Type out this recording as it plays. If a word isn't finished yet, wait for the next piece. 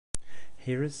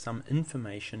Here is some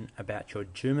information about your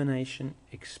germination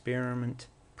experiment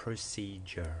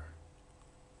procedure.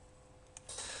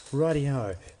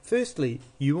 Righty-ho. Firstly,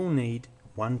 you will need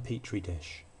one petri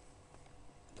dish.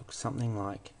 Looks something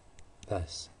like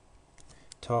this.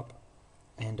 Top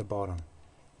and a bottom.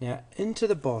 Now, into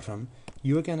the bottom,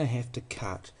 you are going to have to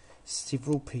cut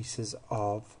several pieces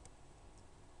of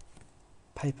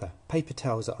paper. Paper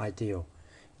towels are ideal.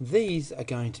 These are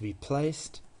going to be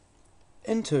placed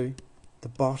into the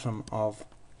bottom of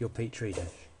your petri dish.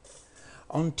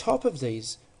 On top of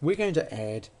these, we're going to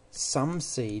add some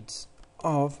seeds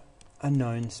of a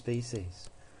known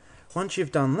species. Once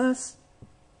you've done this,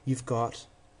 you've got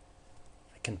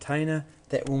a container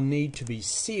that will need to be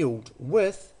sealed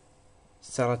with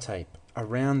sellotape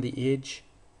around the edge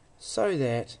so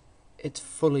that it's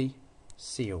fully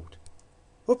sealed.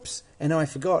 Oops, and I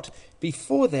forgot,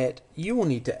 before that you will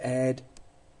need to add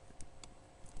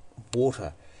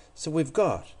water. So we've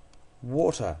got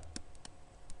water,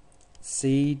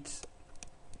 seeds,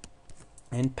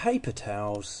 and paper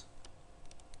towels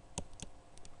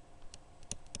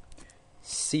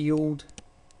sealed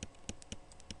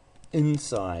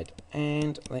inside.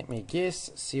 And let me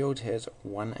guess, sealed has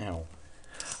 1L.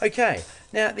 Okay,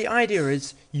 now the idea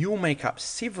is you'll make up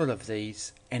several of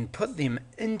these and put them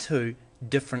into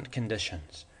different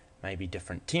conditions. Maybe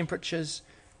different temperatures,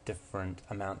 different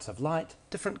amounts of light,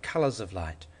 different colours of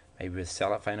light. Maybe with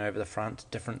cellophane over the front,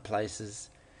 different places,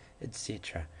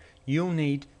 etc. You'll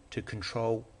need to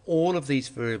control all of these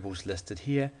variables listed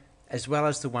here, as well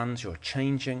as the ones you're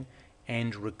changing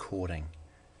and recording.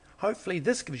 Hopefully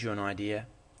this gives you an idea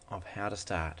of how to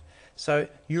start. So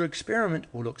your experiment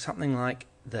will look something like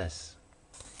this.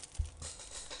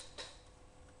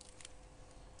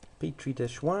 Petri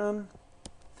dish 1,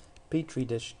 Petri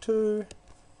dish 2,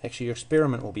 actually your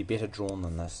experiment will be better drawn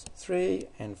than this, 3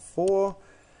 and 4,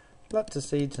 lots of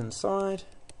seeds inside,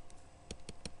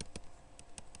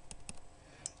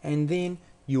 and then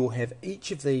you'll have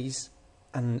each of these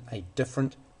in a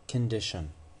different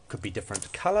condition. Could be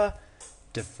different colour,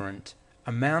 different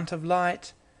amount of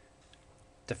light,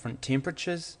 different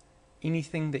temperatures,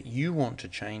 anything that you want to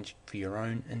change for your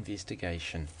own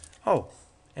investigation. Oh,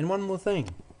 and one more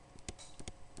thing.